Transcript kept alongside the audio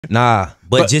Nah,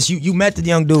 but just you met the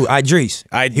young dude, Iddris.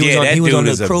 He was on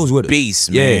the cruise with us.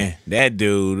 Beast, man. That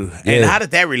dude. And how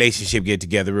did that relationship get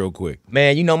together real quick?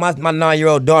 Man, you know, my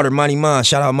 9-year-old daughter, Money Mom,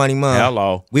 shout out Money Mom.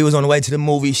 Hello. We was on the way to the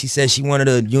movie. She said she wanted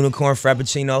a unicorn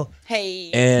frappuccino. Hey.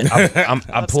 And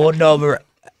I pulled over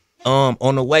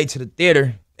on the way to the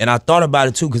theater, and I thought about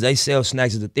it too, because they sell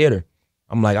snacks at the theater.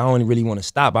 I'm like, I don't really want to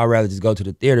stop. I'd rather just go to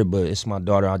the theater, but it's my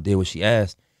daughter. I did what she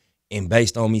asked. And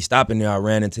based on me stopping there, I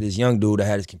ran into this young dude that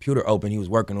had his computer open. He was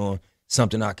working on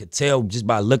something I could tell just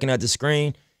by looking at the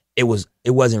screen. It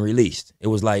wasn't released. It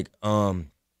was like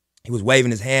he was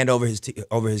waving his hand over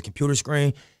his computer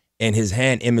screen, and his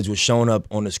hand image was showing up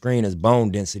on the screen as bone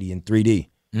density in 3D.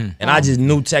 And I just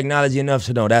knew technology enough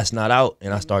to know that's not out,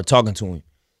 and I started talking to him.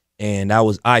 And that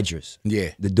was Iddris. Yeah.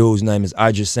 The dude's name is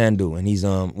Iddris Sandu, and he's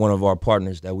one of our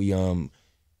partners that we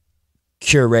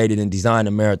curated and designed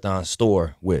a marathon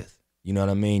store with. You know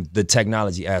what I mean? The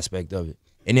technology aspect of it.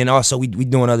 And then also we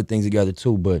doing other things together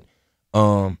too. But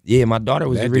yeah, my daughter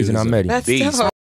was the reason I met him. That's